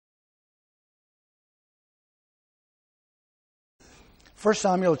1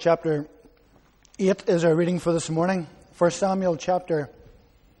 Samuel chapter 8 is our reading for this morning. 1 Samuel chapter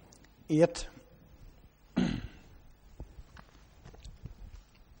 8.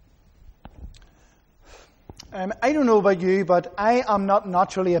 I don't know about you, but I am not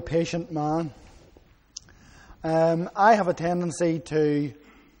naturally a patient man. I have a tendency to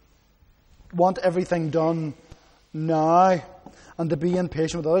want everything done now and to be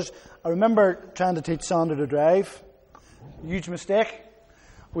impatient with others. I remember trying to teach Sandra to drive. Huge mistake.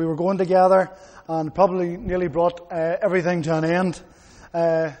 We were going together and probably nearly brought everything to an end.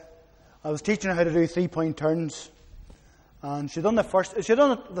 I was teaching her how to do 3-point turns. And she'd done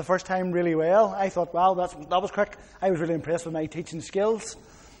it the first time really well. I thought, wow, that was quick. I was really impressed with my teaching skills.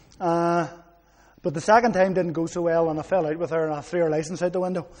 But the second time didn't go so well, and I fell out with her and I threw her license out the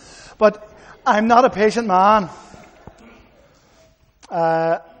window. But I'm not a patient man.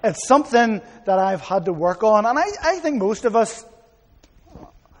 It's something that I've had to work on. And I think most of us,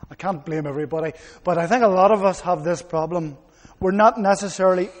 I can't blame everybody, but I think a lot of us have this problem. We're not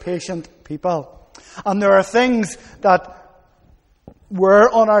necessarily patient people. And there are things that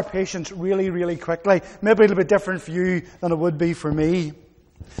wear on our patience really, really quickly. Maybe a little bit different for you than it would be for me.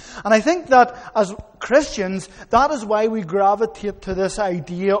 And I think that as Christians, that is why we gravitate to this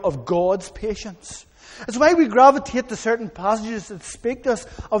idea of God's patience. It's why we gravitate to certain passages that speak to us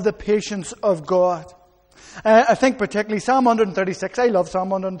of the patience of God. I think particularly Psalm 136. I love Psalm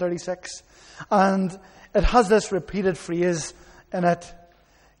 136. And it has this repeated phrase in it.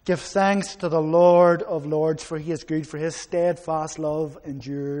 Give thanks to the Lord of Lords, for He is good, for His steadfast love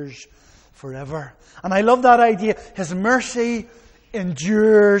endures forever. And I love that idea. His mercy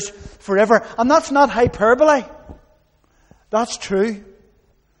endures forever. And that's not hyperbole. That's true.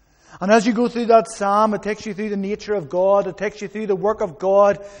 And as you go through that psalm, it takes you through the nature of God. It takes you through the work of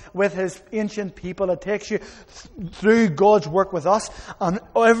God with His ancient people. It takes you through God's work with us. And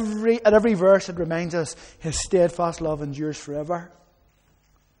at every verse it reminds us His steadfast love endures forever.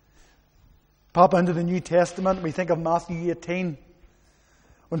 Pop into the New Testament, we think of Matthew 18.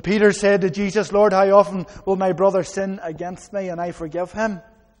 When Peter said to Jesus, Lord, how often will my brother sin against me and I forgive him?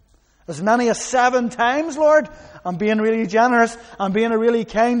 As many as 7 times, Lord. I'm being really generous. I'm being a really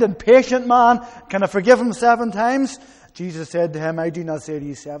kind and patient man. Can I forgive him 7 times? Jesus said to him, I do not say to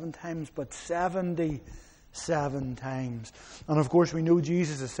you 7 times, but 77 times. And of course we know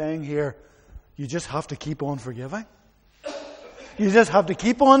Jesus is saying here, you just have to keep on forgiving. You just have to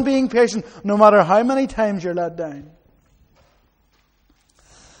keep on being patient, no matter how many times you're let down.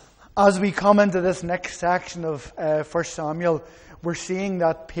 As we come into this next section of 1 Samuel, we're seeing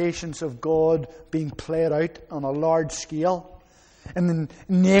that patience of God being played out on a large scale in the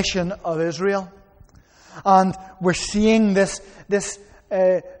nation of Israel. And we're seeing this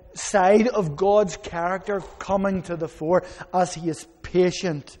side of God's character coming to the fore as He is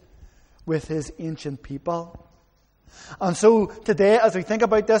patient with His ancient people. And so today, as we think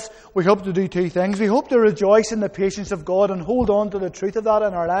about this, we hope to do 2 things. We hope to rejoice in the patience of God and hold on to the truth of that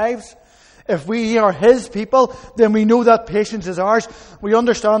in our lives. If we are His people, then we know that patience is ours. We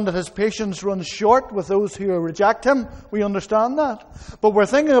understand that His patience runs short with those who reject Him. We understand that. But we're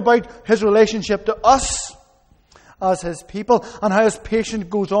thinking about His relationship to us as His people and how His patience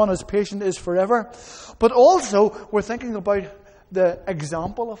goes on, His patience is forever. But also, we're thinking about the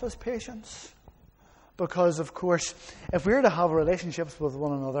example of His patience. Because, of course, if we're to have relationships with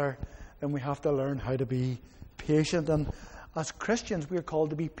one another, then we have to learn how to be patient. And as Christians, we are called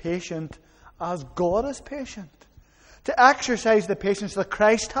to be patient as God is patient. To exercise the patience that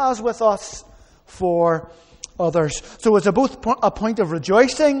Christ has with us for others. So it's both a point of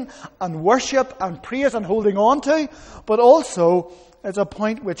rejoicing and worship and praise and holding on to, but also it's a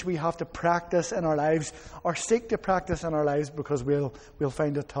point which we have to practice in our lives, or seek to practice in our lives, because we'll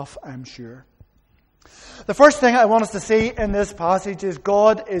find it tough, I'm sure. The first thing I want us to see in this passage is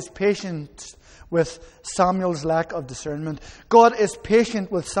God is patient with Samuel's lack of discernment. God is patient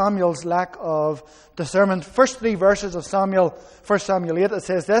with Samuel's lack of discernment. First 3 verses of 1 Samuel 8, it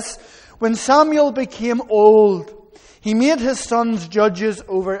says this: When Samuel became old, he made his sons judges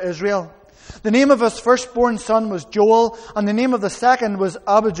over Israel. The name of his firstborn son was Joel, and the name of the second was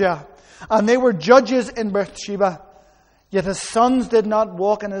Abijah. And they were judges in Beersheba. Yet his sons did not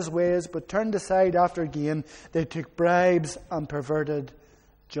walk in his ways, but turned aside after gain. They took bribes and perverted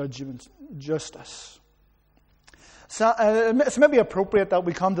justice. So, it's maybe appropriate that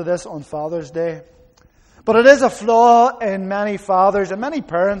we come to this on Father's Day. But it is a flaw in many fathers and many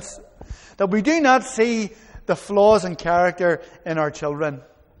parents that we do not see the flaws in character in our children.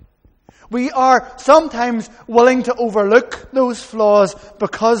 We are sometimes willing to overlook those flaws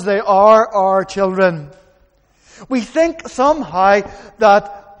because they are our children. We think somehow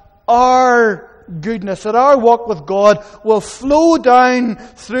that our goodness, that our walk with God will flow down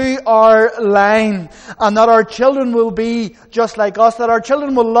through our line, and that our children will be just like us, that our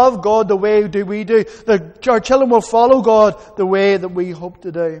children will love God the way we do, that our children will follow God the way that we hope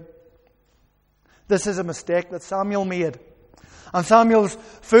to do. This is a mistake that Samuel made. And Samuel's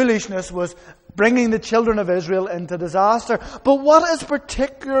foolishness was bringing the children of Israel into disaster. But what is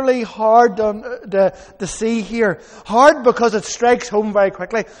particularly hard to see here, hard because it strikes home very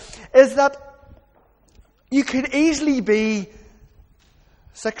quickly, is that you could easily be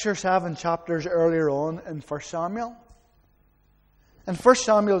 6 or 7 chapters earlier on in 1 Samuel. In 1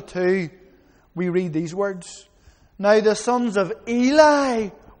 Samuel 2, we read these words. Now the sons of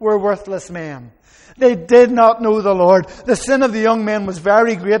Eli were worthless men. They did not know the Lord. The sin of the young men was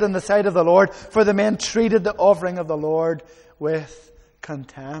very great in the sight of the Lord, for the men treated the offering of the Lord with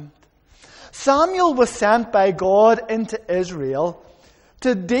contempt. Samuel was sent by God into Israel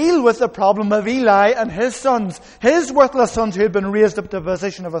to deal with the problem of Eli and his sons, his worthless sons who had been raised up to a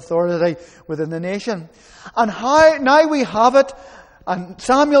position of authority within the nation. And how now we have it. And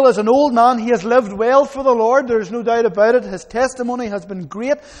Samuel is an old man. He has lived well for the Lord. There is no doubt about it. His testimony has been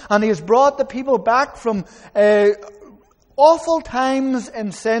great. And he has brought the people back from awful times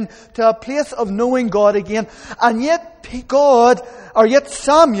in sin to a place of knowing God again. And yet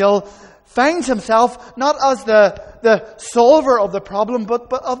Samuel finds himself not as the solver of the problem,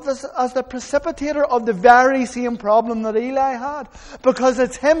 but as the precipitator of the very same problem that Eli had. Because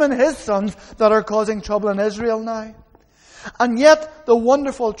it's him and his sons that are causing trouble in Israel now. And yet, the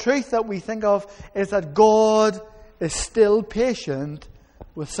wonderful truth that we think of is that God is still patient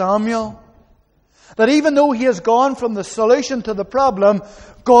with Samuel. That even though he has gone from the solution to the problem,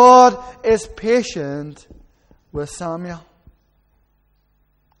 God is patient with Samuel.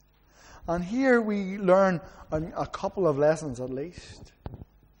 And here we learn a couple of lessons at least.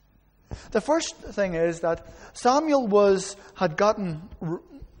 The first thing is that Samuel had gotten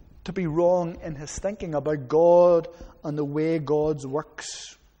to be wrong in his thinking about God and the way God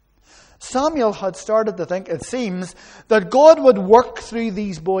works. Samuel had started to think, it seems, that God would work through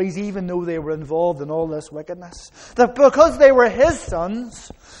these boys even though they were involved in all this wickedness. That because they were his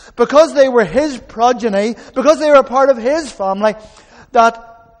sons, because they were his progeny, because they were part of his family, that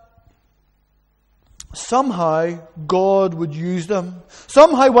somehow God would use them.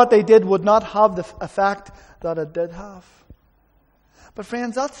 Somehow what they did would not have the effect that it did have. But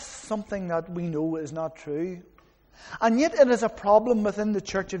friends, that's something that we know is not true. And yet it is a problem within the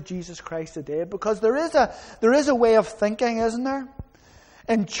Church of Jesus Christ today, because there is a way of thinking, isn't there?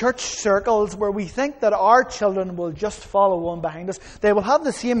 In church circles where we think that our children will just follow on behind us. They will have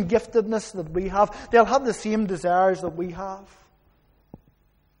the same giftedness that we have. They'll have the same desires that we have.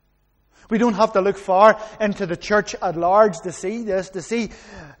 We don't have to look far into the church at large to see this, to see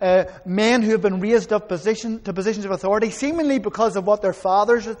men who have been raised up to positions of authority, seemingly because of what their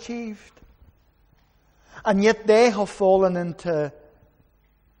fathers achieved. And yet they have fallen into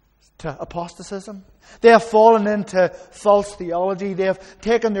apostatism. They have fallen into false theology. They have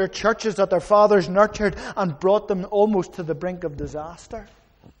taken their churches that their fathers nurtured and brought them almost to the brink of disaster.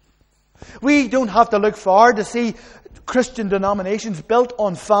 We don't have to look far to see Christian denominations built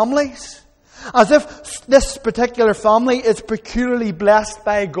on families, as if this particular family is peculiarly blessed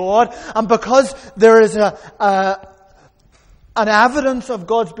by God, and because there is an evidence of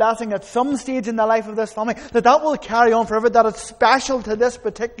God's blessing at some stage in the life of this family, that will carry on forever, that it's special to this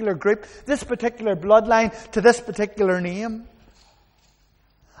particular group, this particular bloodline, to this particular name.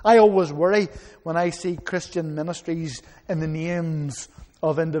 I always worry when I see Christian ministries in the names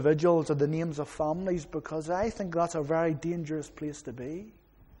of individuals or the names of families, because I think that's a very dangerous place to be.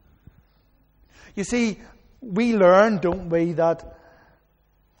 You see, we learn, don't we, that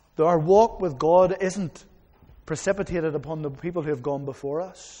our walk with God isn't precipitated upon the people who have gone before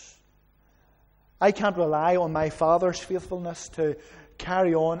us. I can't rely on my father's faithfulness to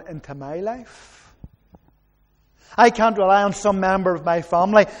carry on into my life. I can't rely on some member of my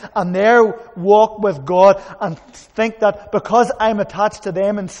family and their walk with God and think that because I'm attached to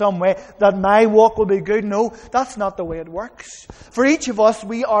them in some way that my walk will be good. No, that's not the way it works. For each of us,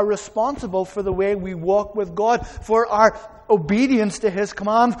 we are responsible for the way we walk with God, for our obedience to His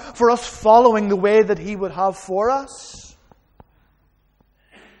command, for us following the way that He would have for us.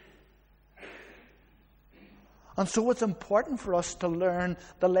 And so it's important for us to learn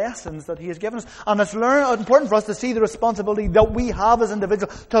the lessons that He has given us. And it's important for us to see the responsibility that we have as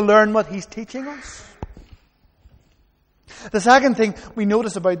individuals to learn what He's teaching us. The second thing we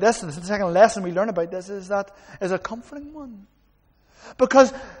notice about this, the second lesson we learn about this, is a comforting one.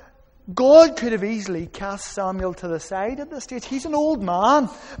 Because God could have easily cast Samuel to the side at this stage. He's an old man.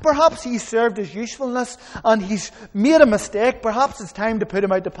 Perhaps he's served his usefulness and he's made a mistake. Perhaps it's time to put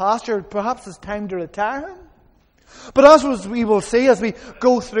him out to pasture. Perhaps it's time to retire him. But as we will see as we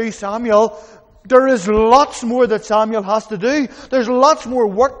go through Samuel, there is lots more that Samuel has to do. There's lots more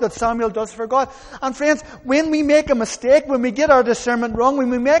work that Samuel does for God. And friends, when we make a mistake, when we get our discernment wrong, when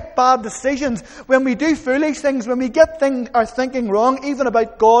we make bad decisions, when we do foolish things, when we get our thinking wrong, even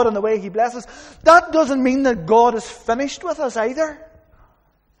about God and the way He blesses, that doesn't mean that God is finished with us either.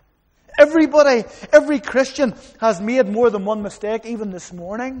 Everybody, every Christian has made more than one mistake, even this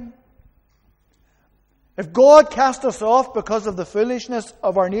morning. If God cast us off because of the foolishness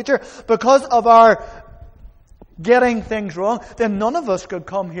of our nature, because of our getting things wrong, then none of us could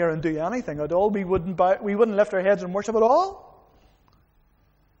come here and do anything at all. We wouldn't lift our heads and worship at all.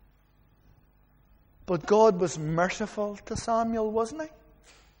 But God was merciful to Samuel, wasn't He?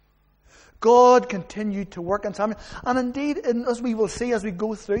 God continued to work in Samuel. And indeed, as we will see as we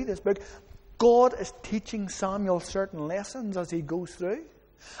go through this book, God is teaching Samuel certain lessons as he goes through.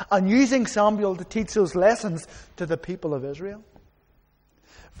 And using Samuel to teach those lessons to the people of Israel.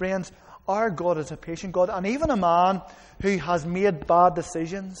 Friends, our God is a patient God. And even a man who has made bad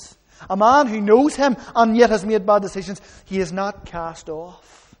decisions, a man who knows Him and yet has made bad decisions, he is not cast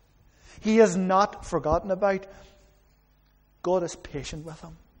off. He is not forgotten about. God is patient with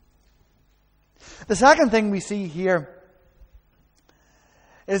him. The second thing we see here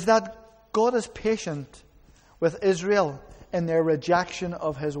is that God is patient with Israel in their rejection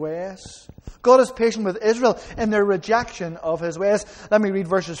of His ways. God is patient with Israel in their rejection of His ways. Let me read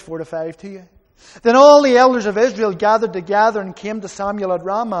verses 4 to 5 to you. Then all the elders of Israel gathered together and came to Samuel at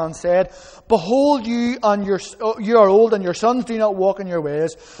Ramah and said, Behold, you are old, and your sons do not walk in your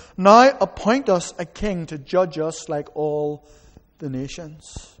ways. Now appoint us a king to judge us like all the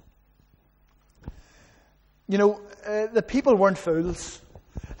nations. You know, the people weren't fools.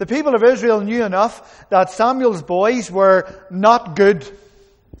 The people of Israel knew enough that Samuel's boys were not good.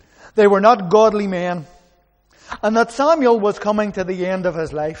 They were not godly men. And that Samuel was coming to the end of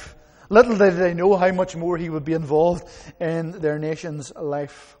his life. Little did they know how much more he would be involved in their nation's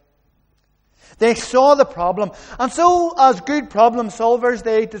life. They saw the problem. And so, as good problem solvers,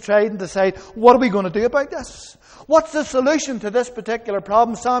 they tried and decide, what are we going to do about this? What's the solution to this particular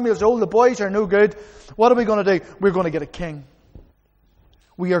problem? Samuel's old, the boys are no good. What are we going to do? We're going to get a king.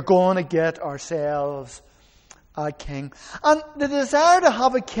 We are going to get ourselves a king. And the desire to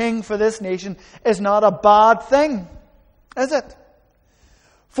have a king for this nation is not a bad thing, is it?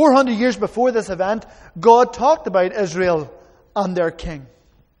 400 years before this event, God talked about Israel and their king.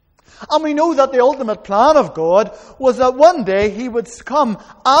 And we know that the ultimate plan of God was that one day He would come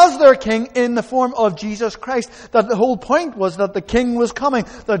as their king in the form of Jesus Christ. That the whole point was that the king was coming,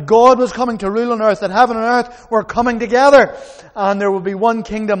 that God was coming to rule on earth, that heaven and earth were coming together. And there would be one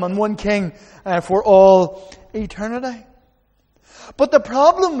kingdom and one king for all eternity. But the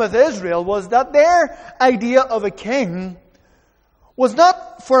problem with Israel was that their idea of a king was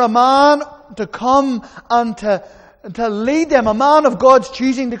not for a man to come and to lead them, a man of God's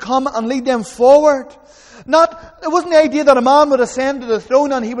choosing to come and lead them forward. It wasn't the idea that a man would ascend to the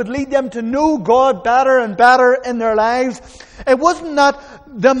throne and he would lead them to know God better and better in their lives. It wasn't that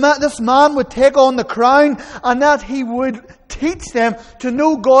this man would take on the crown and that he would teach them to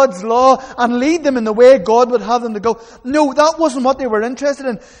know God's law and lead them in the way God would have them to go. No, that wasn't what they were interested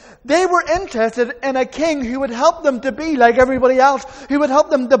in. They were interested in a king who would help them to be like everybody else, who would help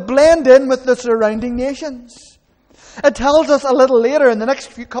them to blend in with the surrounding nations. It tells us a little later in the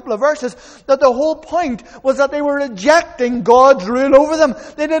next couple of verses that the whole point was that they were rejecting God's rule over them.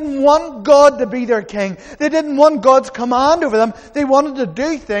 They didn't want God to be their king. They didn't want God's command over them. They wanted to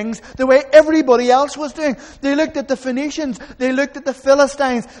do things the way everybody else was doing. They looked at the Phoenicians. They looked at the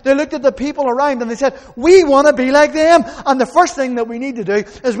Philistines. They looked at the people around and they said, we want to be like them. And the first thing that we need to do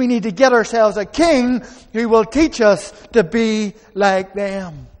is we need to get ourselves a king who will teach us to be like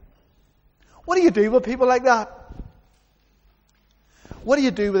them. What do you do with people like that? What do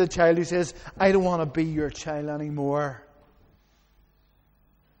you do with a child who says, I don't want to be your child anymore?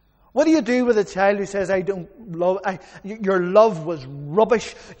 What do you do with a child who says, your love was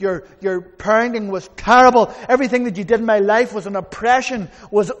rubbish, your parenting was terrible, everything that you did in my life was an oppression,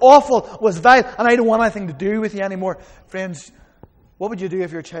 was awful, was vile, and I don't want anything to do with you anymore? Friends, what would you do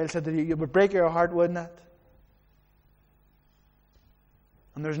if your child said that to you? It would break your heart, wouldn't it?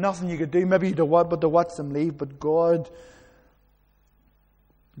 And there's nothing you could do, maybe but to watch them leave, but God,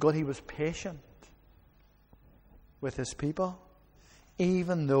 He was patient with His people,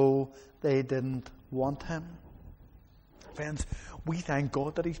 even though they didn't want Him. Friends, we thank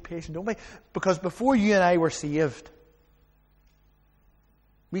God that He's patient, don't we? Because before you and I were saved,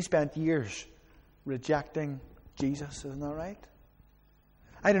 we spent years rejecting Jesus. Isn't that right?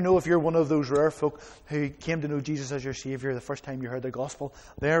 I don't know if you're one of those rare folk who came to know Jesus as your Saviour the first time you heard the gospel.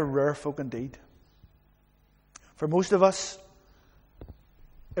 They're rare folk indeed. For most of us,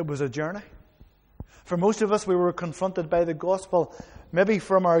 it was a journey. For most of us, we were confronted by the gospel, maybe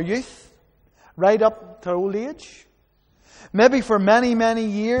from our youth, right up to old age. Maybe for many, many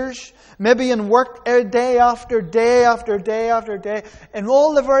years. Maybe in work day after day after day after day. In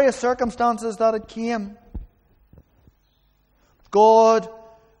all the various circumstances that it came. God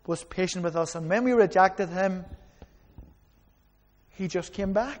was patient with us. And when we rejected Him, He just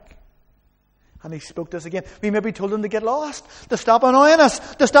came back. And He spoke to us again. We maybe told Him to get lost, to stop annoying us,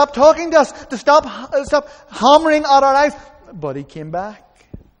 to stop talking to us, to stop hammering at our life. But He came back.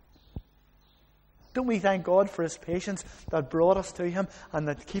 Don't we thank God for His patience that brought us to Him and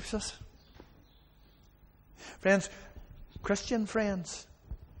that keeps us? Friends, Christian friends,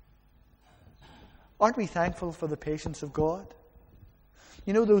 aren't we thankful for the patience of God?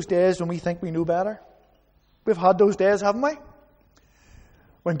 You know those days when we think we know better? We've had those days, haven't we?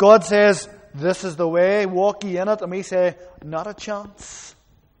 When God says, this is the way, walk ye in it, and we say, not a chance.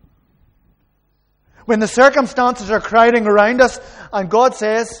 When the circumstances are crowding around us and God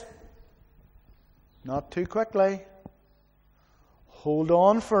says, not too quickly. Hold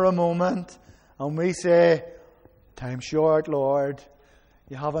on for a moment. And we say, time's short, Lord.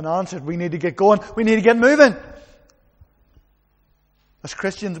 You haven't answered. We need to get going. We need to get moving. As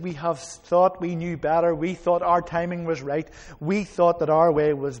Christians, we have thought we knew better. We thought our timing was right. We thought that our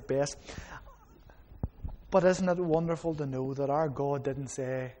way was best. But isn't it wonderful to know that our God didn't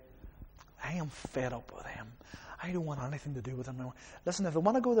say, I am fed up with them. I don't want anything to do with them. Listen, if they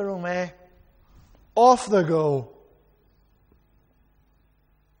want to go their own way, off they go.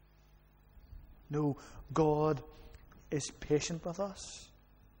 No, God is patient with us.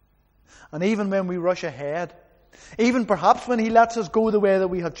 And even when we rush ahead, even perhaps when He lets us go the way that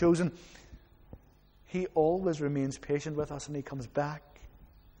we have chosen, He always remains patient with us, and He comes back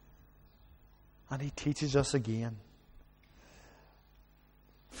and He teaches us again.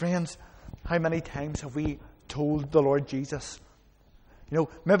 Friends, how many times have we told the Lord Jesus,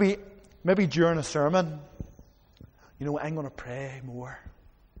 maybe during a sermon, I'm going to pray more.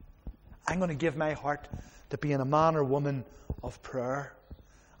 I'm going to give my heart to being a man or woman of prayer.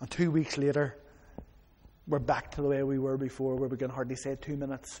 And 2 weeks later, we're back to the way we were before, where we can hardly say 2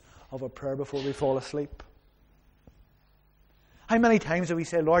 minutes of a prayer before we fall asleep. How many times have we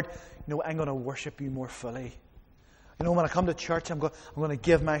said, Lord, I'm going to worship You more fully. When I come to church, I'm going to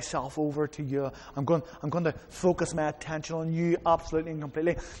give myself over to You. I'm going to focus my attention on You absolutely and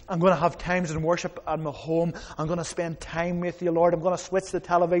completely. I'm going to have times in worship at my home. I'm going to spend time with You, Lord. I'm going to switch the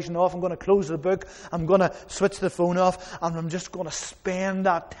television off. I'm going to close the book. I'm going to switch the phone off. And I'm just going to spend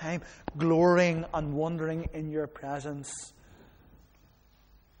that time glorying and wondering in Your presence.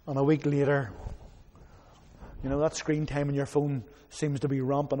 And a week later, that screen time on your phone seems to be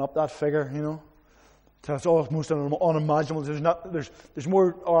ramping up that figure, So it's almost unimaginable. There's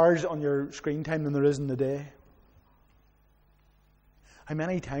more hours on your screen time than there is in the day. How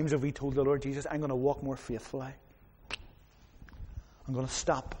many times have we told the Lord Jesus, I'm going to walk more faithfully. I'm going to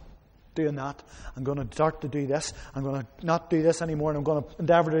stop doing that. I'm going to start to do this. I'm going to not do this anymore, and I'm going to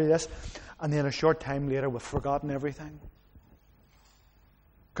endeavour to do this. And then a short time later, we've forgotten everything.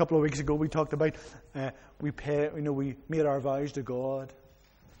 A couple of weeks ago, we talked about we made our vows to God,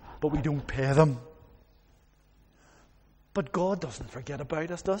 but we don't pay them. But God doesn't forget about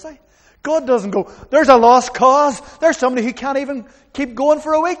us, does He? God doesn't go, there's a lost cause. There's somebody who can't even keep going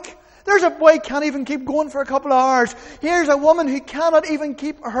for a week. There's a boy who can't even keep going for a couple of hours. Here's a woman who cannot even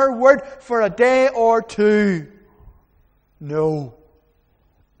keep her word for a day or two. No.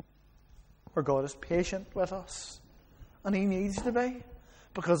 For God is patient with us. And He needs to be.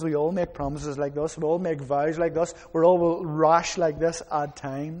 Because we all make promises like this. We all make vows like this. We're all rash like this at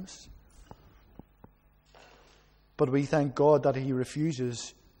times. But we thank God that He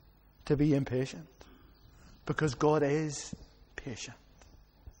refuses to be impatient. Because God is patient.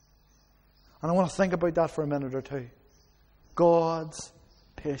 And I want to think about that for a minute or two. God's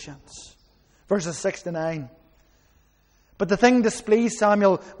patience. Verses 6 to 9. But the thing displeased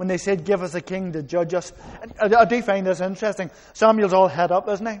Samuel when they said, give us a king to judge us. I do find this interesting. Samuel's all head up,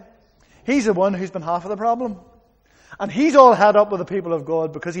 isn't he? He's the one who's been half of the problem. And he's all head up with the people of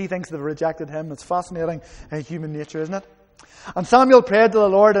God because he thinks they've rejected him. It's fascinating human nature, isn't it? And Samuel prayed to the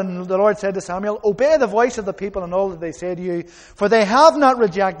Lord, and the Lord said to Samuel, obey the voice of the people and all that they say to you, for they have not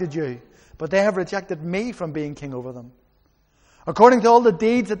rejected you, but they have rejected me from being king over them. according to all the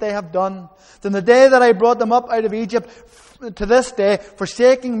deeds that they have done. From the day that I brought them up out of Egypt to this day,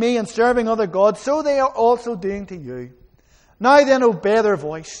 forsaking me and serving other gods, so they are also doing to you. Now then, obey their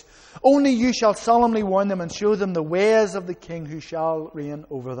voice. Only you shall solemnly warn them and show them the ways of the king who shall reign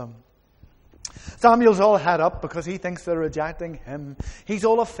over them. Samuel's all het up because he thinks they're rejecting him. He's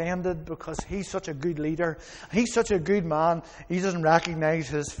all offended because he's such a good leader. He's such a good man. He doesn't recognize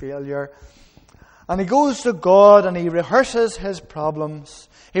his failure. And he goes to God and he rehearses his problems.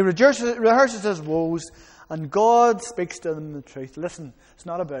 He rehearses his woes. And God speaks to them the truth. Listen, it's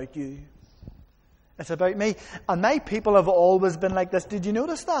not about you. It's about me. And my people have always been like this. Did you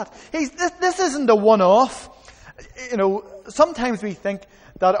notice that? This isn't a one-off. Sometimes we think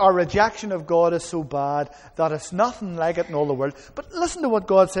that our rejection of God is so bad that it's nothing like it in all the world. But listen to what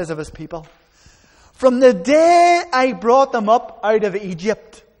God says of his people. From the day I brought them up out of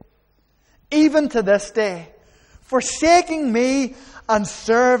Egypt, even to this day, forsaking me and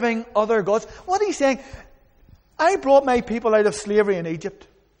serving other gods. What he's saying, I brought my people out of slavery in Egypt.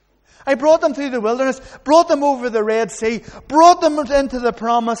 I brought them through the wilderness, brought them over the Red Sea, brought them into the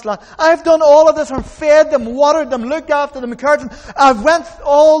Promised Land. I've done all of this and fed them, watered them, looked after them, encouraged them. I've went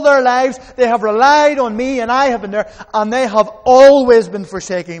all their lives. They have relied on me and I have been there. And they have always been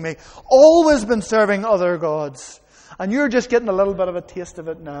forsaking me, always been serving other gods. And you're just getting a little bit of a taste of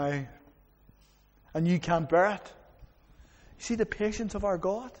it now. And you can't bear it. You see the patience of our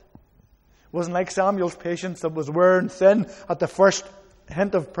God? It wasn't like Samuel's patience that was wearing thin at the first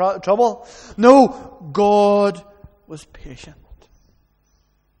hint of trouble. No, God was patient.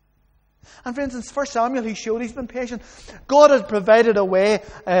 And friends, in 1 Samuel, he showed he's been patient. God had provided a way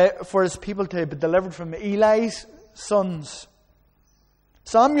for his people to be delivered from Eli's sons.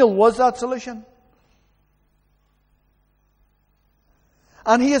 Samuel was that solution.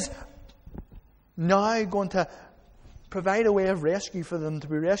 And he is now going to provide a way of rescue for them to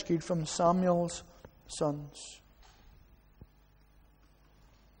be rescued from Samuel's sons.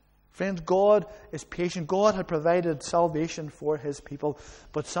 Friends, God is patient. God had provided salvation for his people,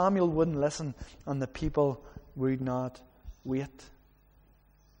 but Samuel wouldn't listen and the people would not wait.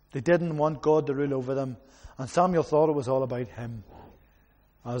 They didn't want God to rule over them, and Samuel thought it was all about him,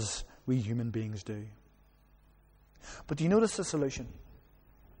 as we human beings do. But do you notice the solution?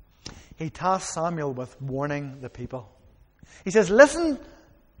 He tasked Samuel with warning the people. He says, listen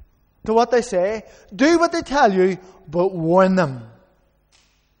to what they say, do what they tell you, but warn them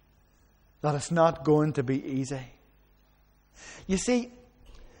that it's not going to be easy. You see,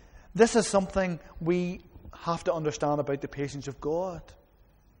 this is something we have to understand about the patience of God.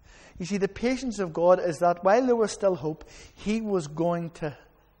 You see, the patience of God is that while there was still hope, he was going to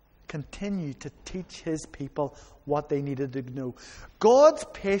continue to teach his people what they needed to know. God's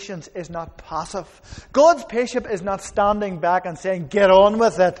patience is not passive. God's patience is not standing back and saying, get on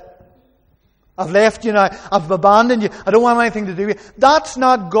with it. I've left you now. I've abandoned you. I don't want anything to do with you. That's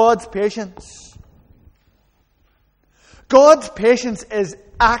not God's patience. God's patience is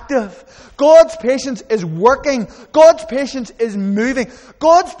active. God's patience is working. God's patience is moving.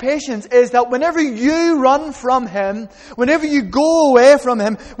 God's patience is that whenever you run from him, whenever you go away from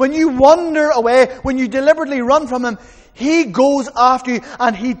him, when you wander away, when you deliberately run from him, he goes after you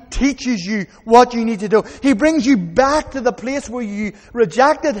and he teaches you what you need to do. He brings you back to the place where you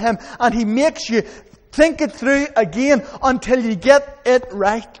rejected him and he makes you think it through again until you get it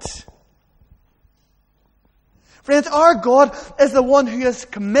right. Friends, our God is the one who is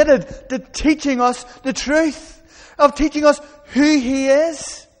committed to teaching us the truth, of teaching us who he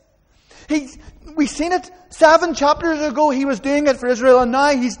is. We've seen it 7 chapters ago. He was doing it for Israel and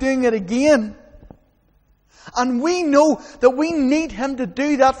now he's doing it again. And we know that we need him to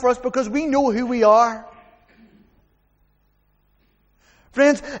do that for us because we know who we are.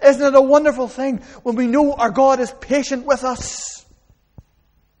 Friends, isn't it a wonderful thing when we know our God is patient with us?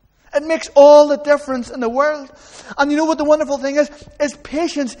 It makes all the difference in the world. And you know what the wonderful thing is? Is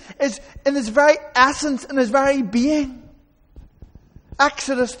patience is in its very essence, in its very being.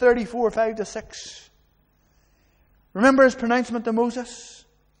 Exodus 34, 5-6. Remember his pronouncement to Moses?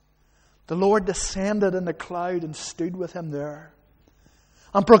 The Lord descended in the cloud and stood with him there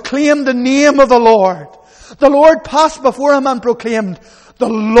and proclaimed the name of the Lord. The Lord passed before him and proclaimed, the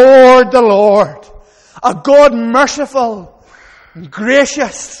Lord, a God merciful,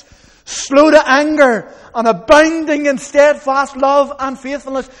 gracious, slow to anger, and abounding in steadfast love and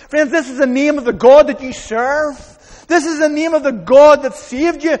faithfulness. Friends, this is the name of the God that you serve. This is the name of the God that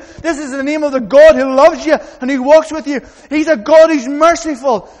saved you. This is the name of the God who loves you and who walks with you. He's a God who's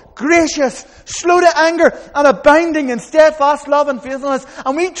merciful, gracious, slow to anger, and abounding in steadfast love and faithfulness.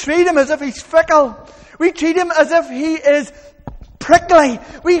 And we treat him as if he's fickle. We treat him as if he is prickly.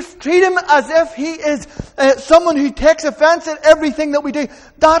 We treat him as if he is someone who takes offense at everything that we do.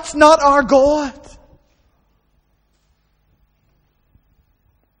 That's not our God.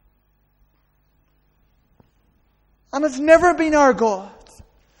 And it's never been our God.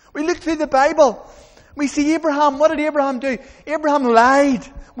 We look through the Bible. We see Abraham. What did Abraham do? Abraham lied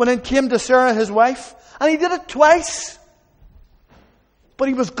when it came to Sarah, his wife. And he did it twice. But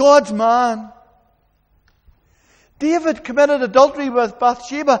he was God's man. David committed adultery with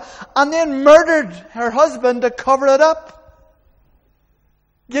Bathsheba and then murdered her husband to cover it up.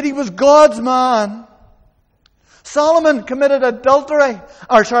 Yet he was God's man. Solomon committed idolatry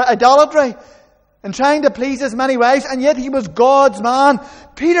and trying to please his many wives, and yet he was God's man.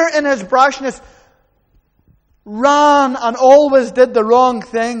 Peter, in his brashness, ran and always did the wrong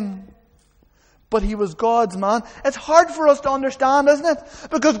thing. But he was God's man. It's hard for us to understand, isn't it?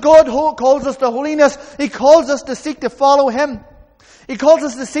 Because God calls us to holiness. He calls us to seek to follow Him. He calls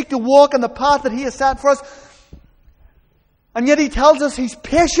us to seek to walk in the path that He has set for us. And yet He tells us He's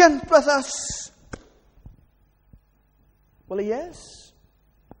patient with us. Well, He is.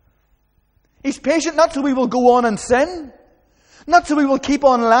 He's patient not so we will go on and sin. Not so we will keep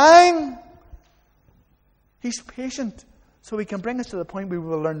on lying. He's patient so He can bring us to the point where we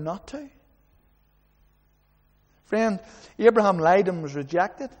will learn not to. Friend, Abraham lied and was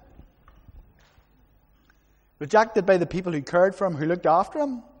rejected. Rejected by the people who cared for him, who looked after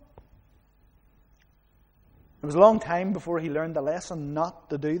him. It was a long time before he learned the lesson not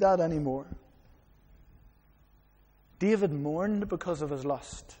to do that anymore. David mourned because of his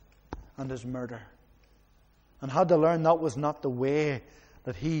lust and his murder, and had to learn that was not the way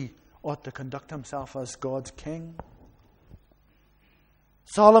that he ought to conduct himself as God's king.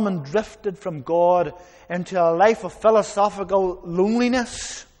 Solomon drifted from God into a life of philosophical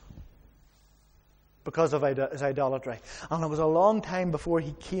loneliness because of his idolatry. And it was a long time before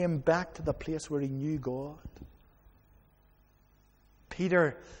he came back to the place where he knew God.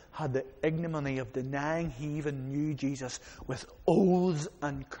 Peter had the ignominy of denying he even knew Jesus with oaths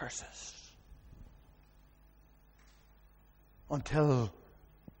and curses. Until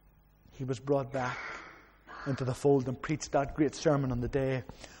he was brought back into the fold and preached that great sermon on the day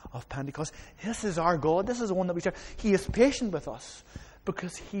of Pentecost. This is our God. This is the one that we serve. He is patient with us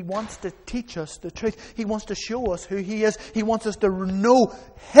because He wants to teach us the truth. He wants to show us who He is. He wants us to know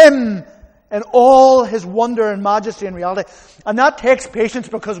Him in all His wonder and majesty and reality. And that takes patience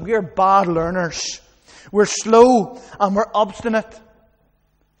because we are bad learners. We're slow and we're obstinate.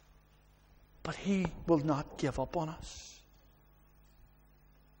 But He will not give up on us.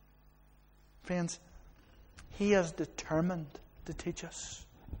 Friends, He is determined to teach us.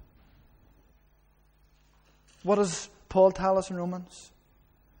 What does Paul tell us in Romans?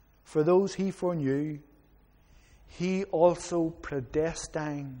 For those He foreknew, He also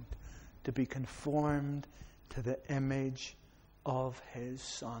predestined to be conformed to the image of His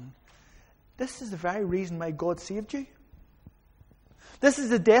Son. This is the very reason why God saved you. This is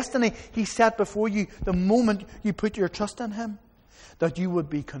the destiny He set before you the moment you put your trust in Him. That you would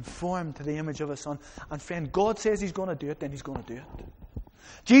be conformed to the image of His Son. And friend, God says He's going to do it, then He's going to do it.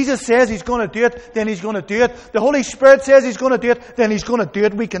 Jesus says He's going to do it, then He's going to do it. The Holy Spirit says He's going to do it, then He's going to do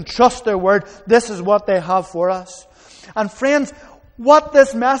it. We can trust their word. This is what they have for us. And friends, what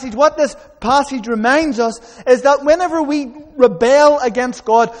this message, what this passage reminds us is that whenever we rebel against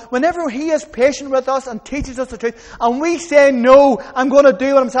God, whenever He is patient with us and teaches us the truth, and we say, no, I'm going to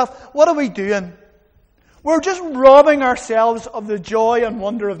do it myself, what are we doing? We're just robbing ourselves of the joy and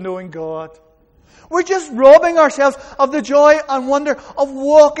wonder of knowing God. We're just robbing ourselves of the joy and wonder of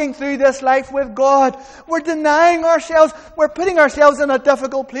walking through this life with God. We're denying ourselves. We're putting ourselves in a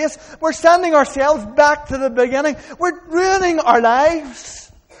difficult place. We're sending ourselves back to the beginning. We're ruining our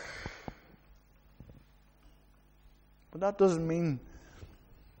lives. But that doesn't mean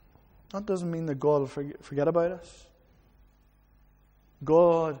that God will forget about us.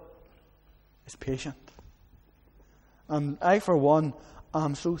 God is patient. And I, for one,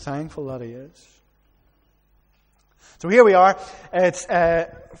 am so thankful that He is. So here we are. It's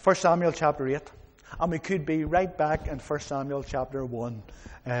 1 Samuel chapter 8. And we could be right back in 1 Samuel chapter 1.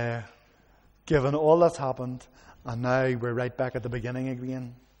 Given all that's happened. And now we're right back at the beginning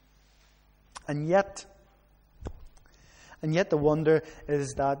again. And yet the wonder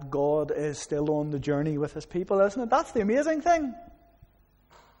is that God is still on the journey with His people, isn't it? That's the amazing thing.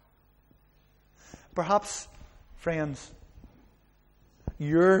 Perhaps, friends,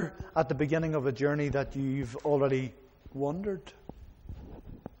 you're at the beginning of a journey that you've already wandered.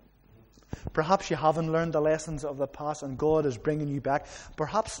 Perhaps you haven't learned the lessons of the past and God is bringing you back.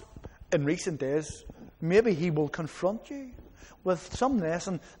 Perhaps in recent days, maybe He will confront you. with some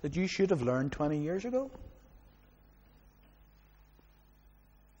lesson that you should have learned 20 years ago?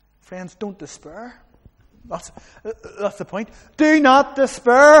 Friends, don't despair. That's the point. Do not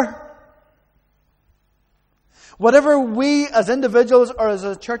despair. Whatever we as individuals or as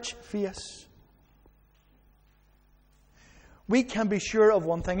a church face, we can be sure of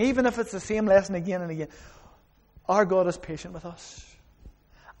one thing, even if it's the same lesson again and again. Our God is patient with us,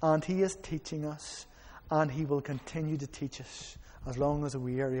 and He is teaching us, and He will continue to teach us as long as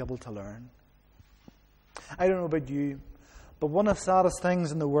we are able to learn. I don't know about you, but one of the saddest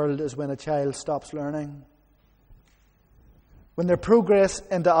things in the world is when a child stops learning. When their progress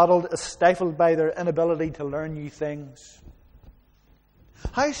into adult is stifled by their inability to learn new things.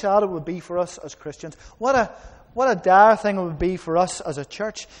 How sad it would be for us as Christians. What a dire thing it would be for us as a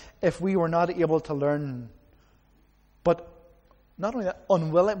church if we were not able to learn. But not only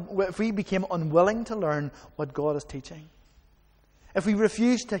that, if we became unwilling to learn what God is teaching. If we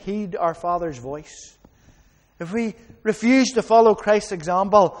refuse to heed our Father's voice. If we refuse to follow Christ's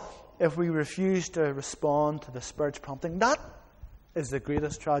example. If we refuse to respond to the Spirit's prompting. That is the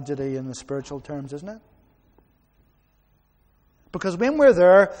greatest tragedy in the spiritual terms, isn't it? Because when we're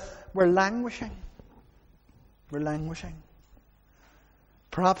there, we're languishing. We're languishing.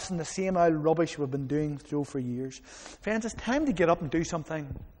 Perhaps in the same old rubbish we've been doing for years. Friends, it's time to get up and do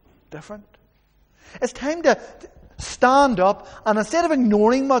something different. It's time to stand up and instead of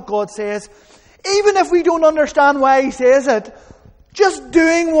ignoring what God says, even if we don't understand why He says it, just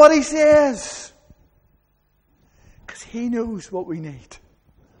doing what He says. Because He knows what we need.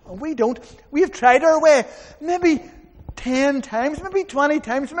 And we don't. We have tried our way. Maybe 10 times, maybe 20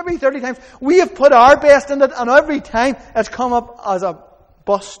 times, maybe 30 times. We have put our best in it, and every time it's come up as a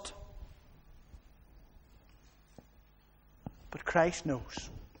bust. But Christ knows.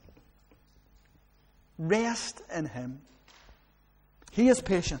 Rest in Him. He is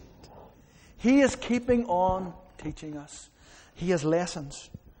patient. He is keeping on teaching us. He has lessons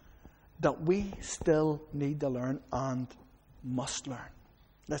that we still need to learn and must learn.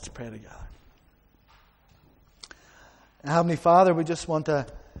 Let's pray together. Heavenly Father, we just want to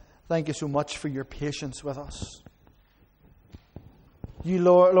thank You so much for Your patience with us. You,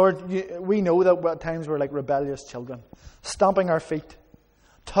 Lord, we know that at times we're like rebellious children, stomping our feet,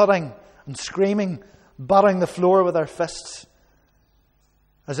 tutting and screaming, battering the floor with our fists,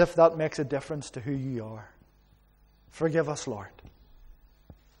 as if that makes a difference to who You are. Forgive us, Lord.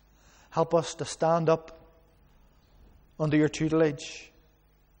 Help us to stand up under Your tutelage.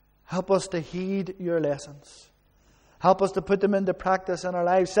 Help us to heed Your lessons. Help us to put them into practice in our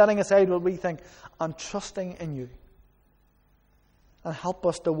lives, setting aside what we think and trusting in You. And help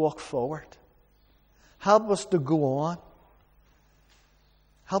us to walk forward. Help us to go on.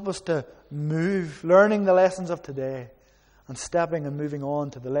 Help us to move, learning the lessons of today and stepping and moving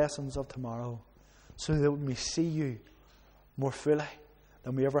on to the lessons of tomorrow so that we may see You more fully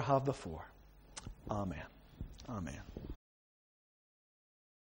than we ever have before. Amen. Amen.